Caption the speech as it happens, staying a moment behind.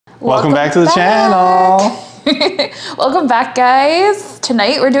Welcome back to the channel. Welcome back, guys.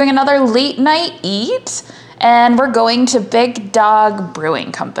 Tonight we're doing another late night eat, and we're going to Big Dog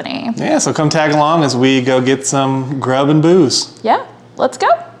Brewing Company. Yeah, so come tag along as we go get some grub and booze. Yeah, let's go.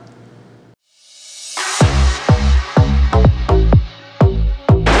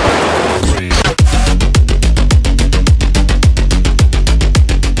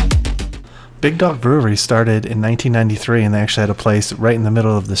 Big Dog Brewery started in 1993, and they actually had a place right in the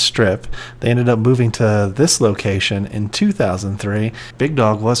middle of the strip. They ended up moving to this location in 2003. Big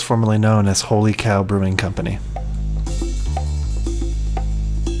Dog was formerly known as Holy Cow Brewing Company.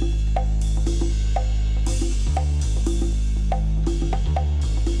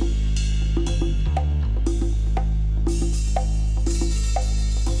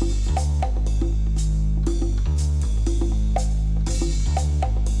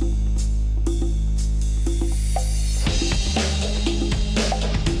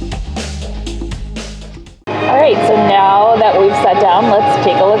 Alright, so now that we've sat down, let's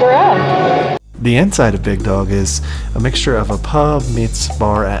take a look around. The inside of Big Dog is a mixture of a pub meets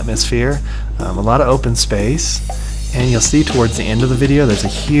bar atmosphere, a lot of open space, and you'll see towards the end of the video there's a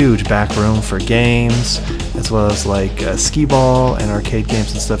huge back room for games, as well as like skee ball and arcade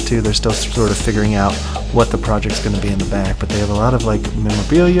games and stuff too. They're still sort of figuring out what the project's going to be in the back, but they have a lot of like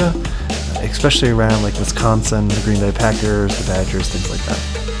memorabilia, especially around like Wisconsin, the Green Bay Packers, the Badgers, things like that.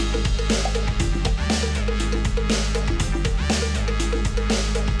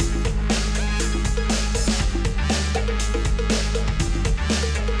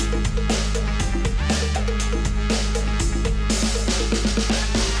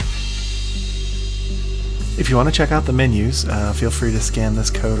 If you want to check out the menus, feel free to scan this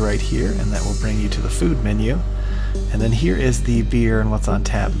code right here, and that will bring you to the food menu. And then here is the beer and what's on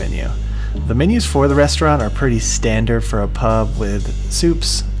tap menu. The menus for the restaurant are pretty standard for a pub, with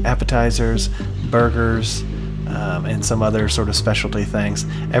soups, appetizers, burgers, and some other sort of specialty things.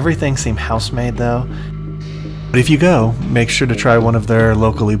 Everything seems house-made though. But if you go, make sure to try one of their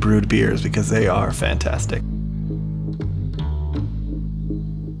locally brewed beers because they are fantastic.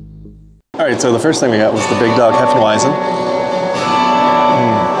 Alright, so the first thing we got was the Big Dog Hefeweizen.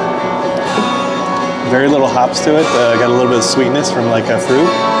 Very little hops to it, got a little bit of sweetness from like a fruit.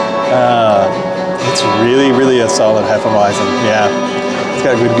 It's really a solid Hefeweizen, yeah. It's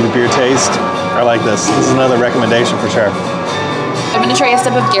got a good beer taste. I like this. This is another recommendation for sure. I'm gonna try a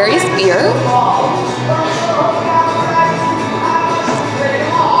sip of Gary's beer.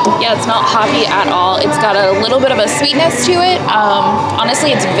 Yeah, it's not hoppy at all. It's got a little bit of a sweetness to it. Honestly,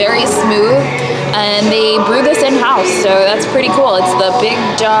 it's very smooth, and they brew this in-house, so that's pretty cool. It's the Big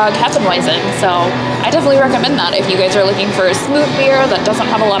Dog Hefeweizen, so I definitely recommend that if you guys are looking for a smooth beer that doesn't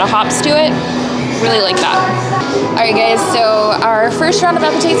have a lot of hops to it. Really like that. Alright guys, so our first round of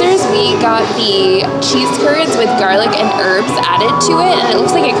appetizers, we got the cheese curds with garlic and herbs added to it, and it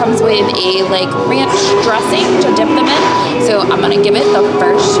looks like it comes with a like ranch dressing to dip them in, so I'm gonna give it the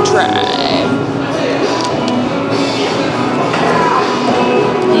first try.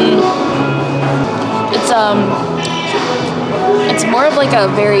 It's more of like a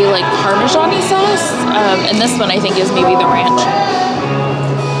very like Parmesan-y sauce, and this one I think is maybe the ranch.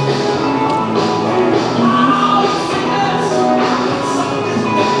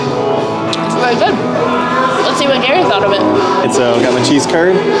 Very good. Let's see what Gary thought of it. And so got my cheese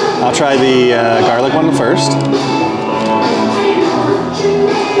curd. I'll try the garlic one first.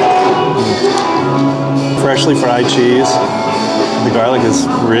 Freshly fried cheese. The garlic is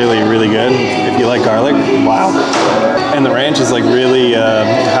really good. If you like garlic, wow. And the ranch is like really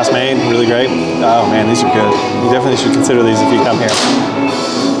house-made, really great. Oh man, these are good. You definitely should consider these if you come here.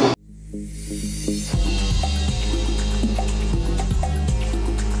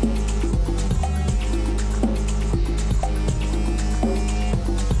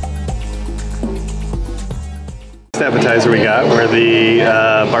 Appetizer we got were the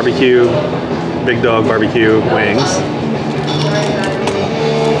barbecue, Big Dog barbecue wings.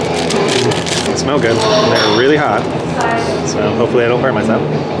 They smell good. They're really hot, so hopefully I don't burn myself.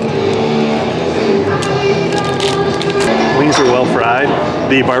 Wings are well fried.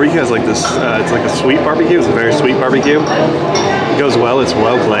 The barbecue has like this, it's like a sweet barbecue. It's a very sweet barbecue. It goes well. It's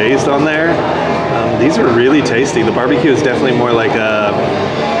well glazed on there. These are really tasty. The barbecue is definitely more like a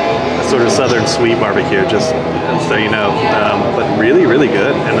sort of southern sweet barbecue, just so you know, but really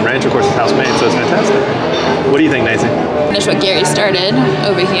good. And the ranch, of course, is house made, so it's fantastic. What do you think, Nancy? Finish what Gary started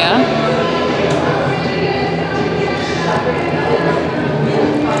over here.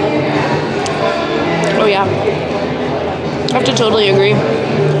 Oh yeah, I have to totally agree.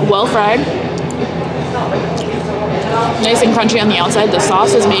 Well fried. Nice and crunchy on the outside. The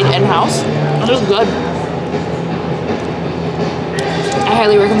sauce is made in-house. It is good. I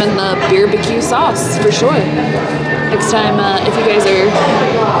highly recommend the barbecue sauce for sure. Next time, if you guys are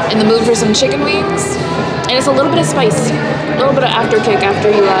in the mood for some chicken wings, and it's a little bit of spice, a little bit of after kick after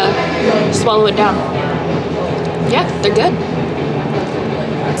you swallow it down. Yeah, they're good.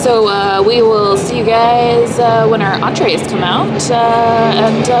 So we will see you guys when our entrees come out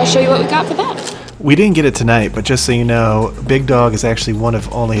and show you what we got for that. We didn't get it tonight, but just so you know, Big Dog is actually one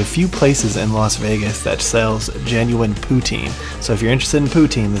of only a few places in Las Vegas that sells genuine poutine. So if you're interested in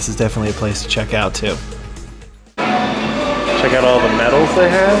poutine, this is definitely a place to check out too. Check out all the medals they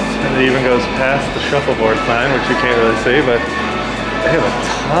have, and it even goes past the shuffleboard sign, which you can't really see, but they have a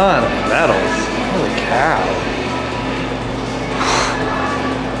ton of medals. Holy cow.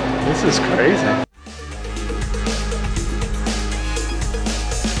 This is crazy.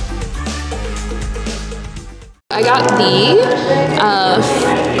 I got the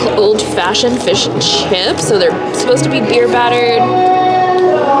old-fashioned fish and chips, so they're supposed to be beer battered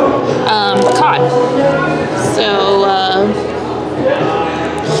cod. So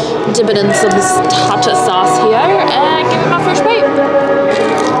dip it in some tartar sauce here and give it my first bite.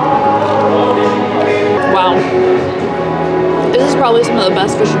 Wow, this is probably some of the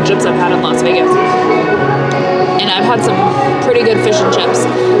best fish and chips I've had in Las Vegas, and I've had some pretty good fish and chips.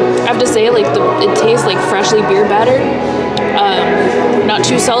 I have to say, like, it tastes like freshly beer battered, not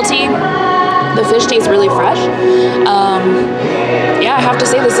too salty. The fish tastes really fresh. Yeah, I have to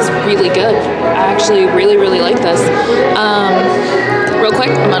say this is really good. I actually really, really like this. Real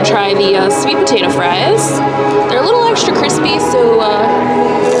quick, I'm gonna try the sweet potato fries. They're a little extra crispy, so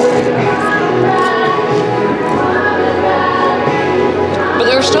but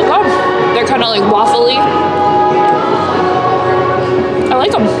they're still good. They're kind of like waffly. I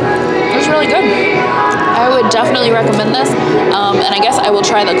like them. It's really good. I would definitely recommend this. And I guess I will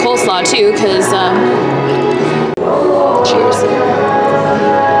try the coleslaw too, because cheers.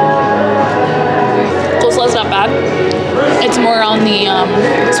 Coleslaw's not bad. It's more on the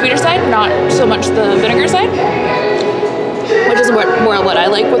sweeter side, not so much the vinegar side, which is more what I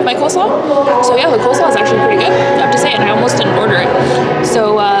like with my coleslaw. So yeah, the coleslaw is actually pretty good, I have to say, and I almost didn't order it.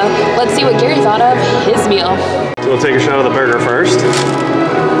 So let's see what Gary thought of his meal. So we'll take a shot of the burger first.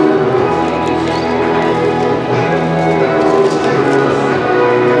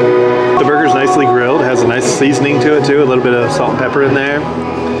 The burger's nicely grilled, has a nice seasoning to it too, a little bit of salt and pepper in there.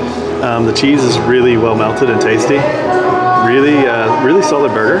 The cheese is really well melted and tasty. Really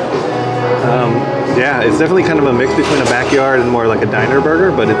solid burger. Yeah, it's definitely kind of a mix between a backyard and more like a diner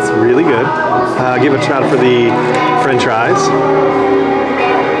burger, but it's really good. Give a shot for the French fries.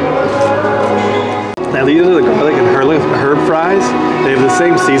 Now these are the garlic and herb fries. They have the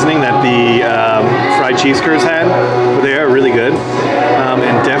same seasoning that the fried cheese curds had, but they are really good.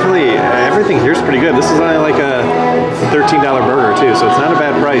 And definitely everything here is pretty good. This is only like a $13 burger too, so it's not a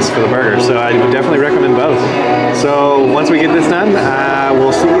bad price for the burger. So I would definitely recommend both. So once we get this done,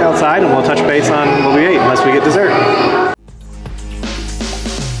 we'll see you outside and we'll touch base on what we ate, unless we get dessert.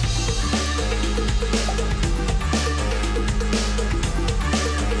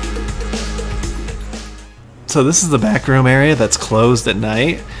 So this is the back room area that's closed at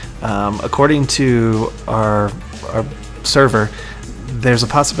night. According to our server, there's a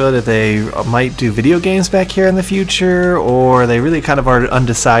possibility that they might do video games back here in the future, or they really kind of are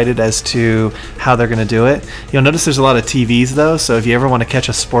undecided as to how they're going to do it. You'll notice there's a lot of TVs though, so if you ever want to catch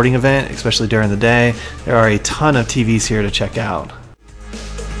a sporting event, especially during the day, there are a ton of TVs here to check out.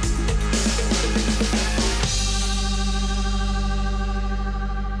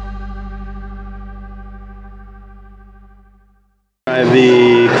 Try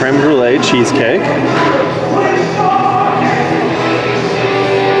the creme brulee cheesecake.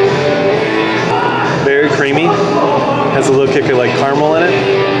 Very creamy. Has a little kick of like caramel in it.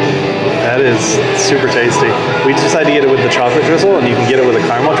 That is super tasty. We decided to get it with the chocolate drizzle, and you can get it with a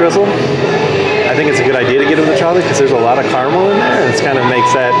caramel drizzle. I think it's a good idea to get it with the chocolate because there's a lot of caramel in there, and it kind of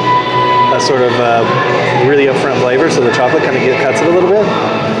makes that a sort of really upfront flavor, so the chocolate kind of cuts it a little bit.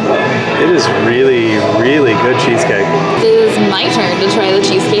 It is really, really good cheesecake. It is my turn to try the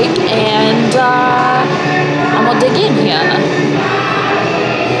cheesecake, and I'm gonna dig in here.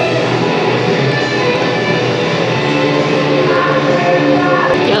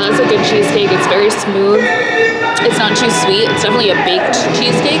 Yeah, that's a good cheesecake. It's very smooth. It's not too sweet. It's definitely a baked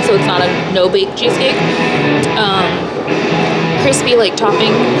cheesecake, so it's not a no-bake cheesecake. Crispy like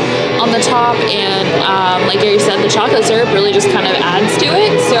topping on the top, and like Gary said, the chocolate syrup really just kind of adds to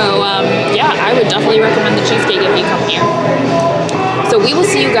it. So yeah, I would definitely recommend the cheesecake if you come here. So we will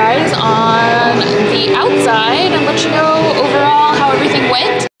see you guys on the outside and let you know overall how everything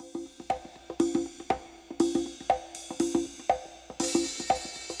went.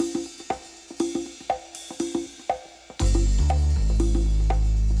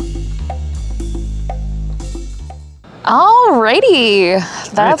 Alrighty,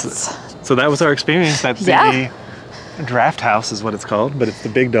 so that was our experience at the Draft House is what it's called, but it's the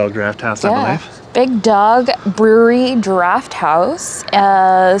Big Dog Draft House, I believe. Big Dog Brewery Draft House.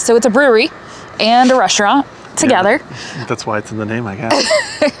 So it's a brewery and a restaurant together. Yeah, that's why it's in the name, I guess.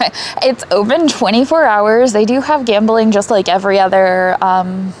 It's open 24 hours. They do have gambling just like every other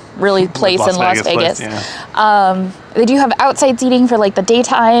really place in Las Vegas. They do have outside seating for like the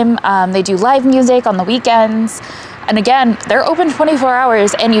daytime. They do live music on the weekends. And again, they're open 24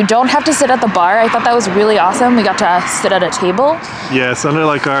 hours and you don't have to sit at the bar. I thought that was really awesome. We got to sit at a table. Yes, under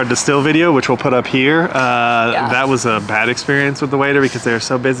like our distill video, which we'll put up here, that was a bad experience with the waiter because they were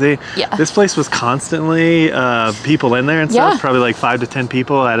so busy. Yeah. This place was constantly people in there and stuff, probably like 5 to 10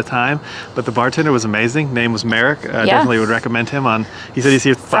 people at a time. But the bartender was amazing. Name was Merrick. Definitely would recommend him on, he said he's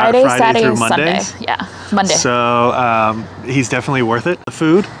here Friday Saturday, through Mondays. Sunday. Yeah, Monday. So he's definitely worth it. The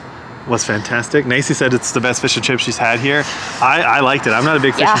food was fantastic. Nacy said it's the best fish and chips she's had here. I liked it. I'm not a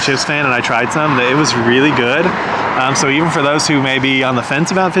big fish and chips fan, and I tried some. It was really good. So even for those who may be on the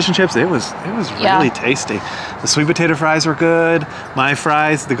fence about fish and chips, it was really tasty. The sweet potato fries were good. My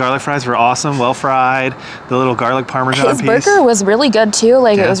fries, the garlic fries were awesome, well fried. The little garlic parmesan piece. His burger was really good too.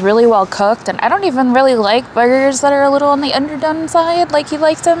 Like it was really well cooked, and I don't even really like burgers that are a little on the underdone side. Like he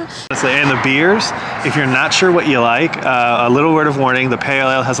likes them. And the beers, if you're not sure what you like, a little word of warning: the pale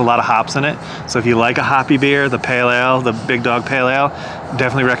ale has a lot of hops in it. So if you like a hoppy beer, the pale ale, the Big Dog Pale Ale,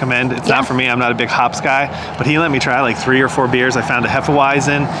 definitely recommend. It's not for me. I'm not a big hops guy, but he let me try like 3 or 4 beers. I found a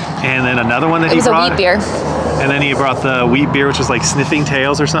Hefeweizen and then another one that he brought. It was a wheat beer. And then he brought the wheat beer, which was like Sniffing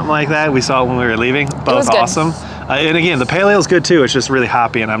Tails or something like that. We saw it when we were leaving. Both awesome. And again, the pale ale is good too. It's just really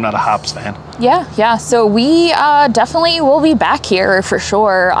hoppy, and I'm not a hops fan. Yeah. So we definitely will be back here for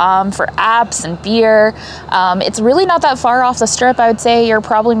sure for apps and beer. It's really not that far off the strip. I would say you're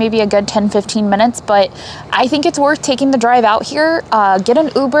probably maybe a good 10-15 minutes, but I think it's worth taking the drive out here. Get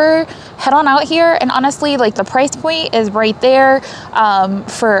an Uber, head on out here, and honestly, like the price point is right there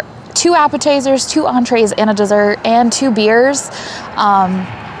for 2 appetizers, 2 entrees, and a dessert, and 2 beers.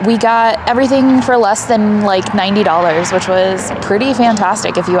 We got everything for less than like $90, which was pretty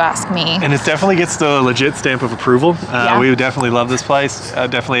fantastic if you ask me. And it definitely gets the legit stamp of approval. We would definitely love this place.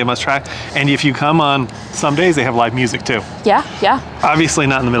 Definitely a must try. And if you come on some days, they have live music too. Yeah. Obviously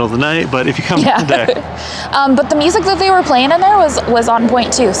not in the middle of the night, but if you come today. But the music that they were playing in there was on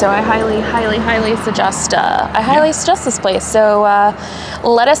point too. So I highly suggest suggest this place. So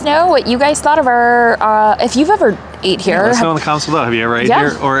let us know what you guys thought of our, if you've ever ate here. Let us know in the comments below. Have you ever ate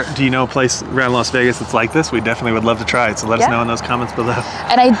here? Or do you know a place around Las Vegas that's like this? We definitely would love to try it. So let us know in those comments below.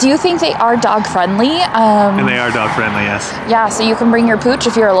 And I do think they are dog friendly. And they are dog friendly, yes. Yeah, so you can bring your pooch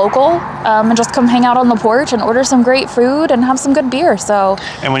if you're a local and just come hang out on the porch and order some great food and have some good beer. So.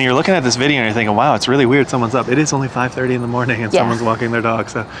 And when you're looking at this video and you're thinking, wow, it's really weird, someone's up. It is only 5:30 in the morning and someone's walking their dog.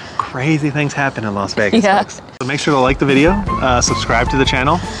 So crazy things happen in Las Vegas, folks. So make sure to like the video, subscribe to the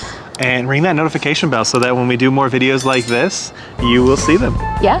channel, and ring that notification bell so that when we do more videos like this, you will see them.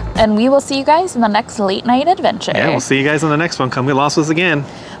 Yeah, and we will see you guys in the next late night adventure. Yeah, we'll see you guys in the next one. Come get lost with us again.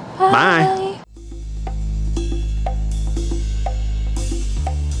 Bye.